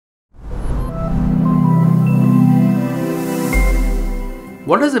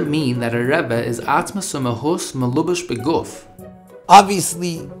What does it mean that a Rebbe is Atzmus Umehus Melubash Beguf?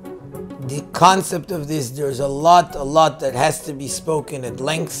 Obviously, the concept of this, there's a lot that has to be spoken at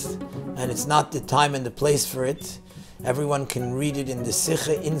length, and it's not the time and the place for it. Everyone can read it in the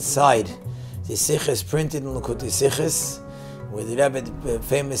Sikha inside. The Sikha is printed in Likutei Sichos, where the Rebbe, the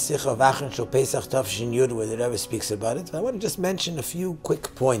famous Sikha of Wagner Shel Pesach Tafshin Yud, where the Rebbe speaks about it. I want to just mention a few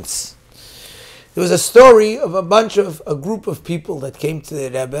quick points. There was a story of a group of people that came to the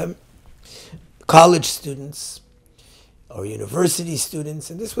Rebbe, college students or university students,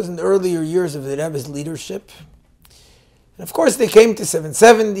 and this was in the earlier years of the Rebbe's leadership. And of course they came to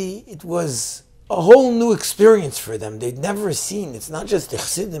 770. It was a whole new experience for them. They'd never seen, it's not just the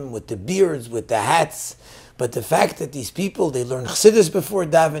Chassidim with the beards, with the hats, but the fact that these people, they learn Chassidus before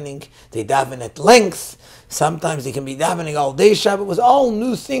davening, they daven at length, sometimes they can be davening all day Shabbat. It was all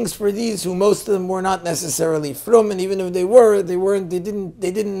new things for these who most of them were not necessarily from, and even if they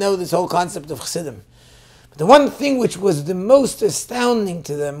didn't know this whole concept of Chassidim. But the one thing which was the most astounding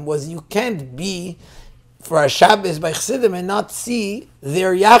to them was you can't be for a Shabbos by Chassidim and not see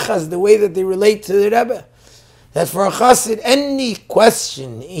their yachas, the way that they relate to the Rebbe. That for a Chassid, any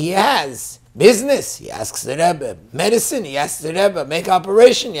question he has, business, he asks the Rebbe. Medicine, he asks the Rebbe. Make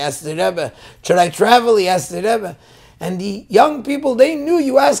operation, he asks the Rebbe. Should I travel, he asks the Rebbe. And the young people, they knew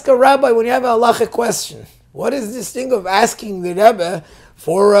you ask a rabbi when you have a halachic question. What is this thing of asking the Rebbe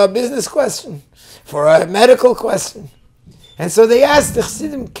for a business question, for a medical question? And so they asked the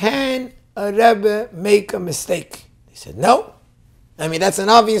Chassidim, can a Rebbe make a mistake? They said, no. I mean, that's an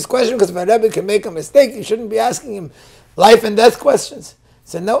obvious question, because if a Rebbe can make a mistake, you shouldn't be asking him life and death questions. He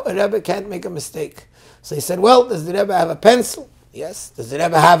said, no, a Rebbe can't make a mistake. So he said, well, does the Rebbe have a pencil? Yes. Does the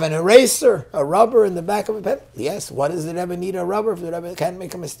Rebbe have an eraser, a rubber in the back of a pen? Yes. What does the Rebbe need a rubber if the Rebbe can't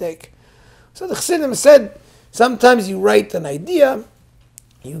make a mistake? So the Chassidim said, sometimes you write an idea,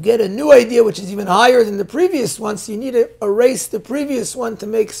 you get a new idea which is even higher than the previous one, so you need to erase the previous one to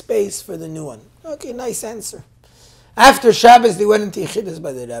make space for the new one. Okay, nice answer. After Shabbos, they went into Yechidus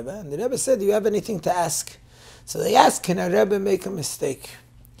by the Rebbe, and the Rebbe said, do you have anything to ask? So they asked, can a Rebbe make a mistake?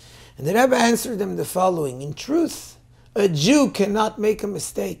 And the Rebbe answered them the following: in truth, a Jew cannot make a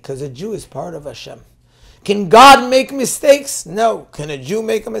mistake, because a Jew is part of Hashem. Can God make mistakes? No. Can a Jew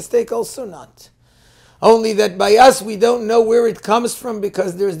make a mistake? Also not. Only that by us we don't know where it comes from,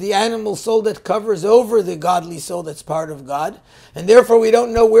 because there's the animal soul that covers over the godly soul that's part of God, and therefore we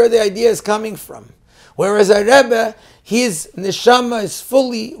don't know where the idea is coming from. Whereas a Rebbe, his neshama is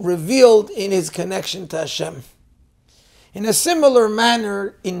fully revealed in his connection to Hashem. In a similar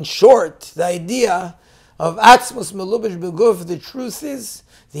manner, in short, the idea of Atzmus Melubash Beguf, the truth is,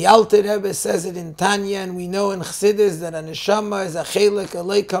 the Alter Rebbe says it in Tanya, and we know in Chassidus that a neshama is a chelek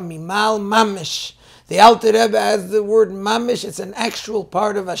aleika mimal mamish. The Alter Rebbe has the word mamish, it's an actual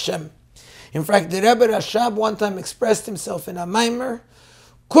part of Hashem. In fact, the Rebbe Rashab one time expressed himself in a maimer,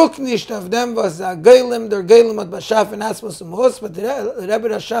 Kuk nicht auf dem was der Gelim hat beschaffen Atzmus Umehus, but the Rebbe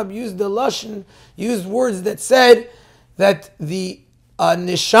Rashab used the lashon, used words that said that the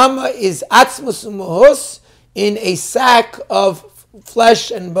neshama is Atzmus Umehus in a sack of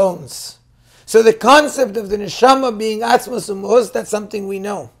flesh and bones. So the concept of the neshama being Atzmus Umehus, that's something we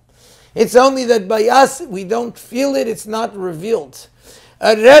know. It's only that by us we don't feel it, it's not revealed.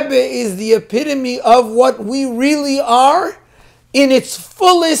 A Rebbe is the epitome of what we really are in its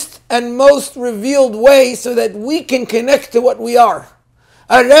fullest and most revealed way, so that we can connect to what we are.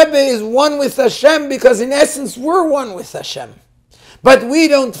 A Rebbe is one with Hashem because in essence we're one with Hashem. But we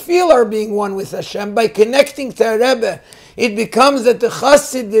don't feel our being one with Hashem. By connecting to a Rebbe, it becomes that the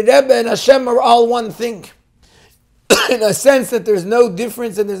Chassid, the Rebbe, and Hashem are all one thing. In a sense that there's no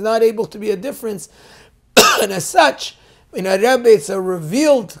difference and there's not able to be a difference. And as such, in a Rebbe it's a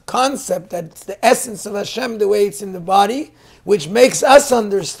revealed concept that it's the essence of Hashem the way it's in the body, which makes us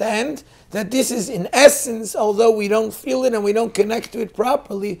understand that this is in essence, although we don't feel it and we don't connect to it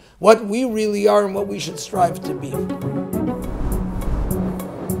properly, what we really are and what we should strive to be.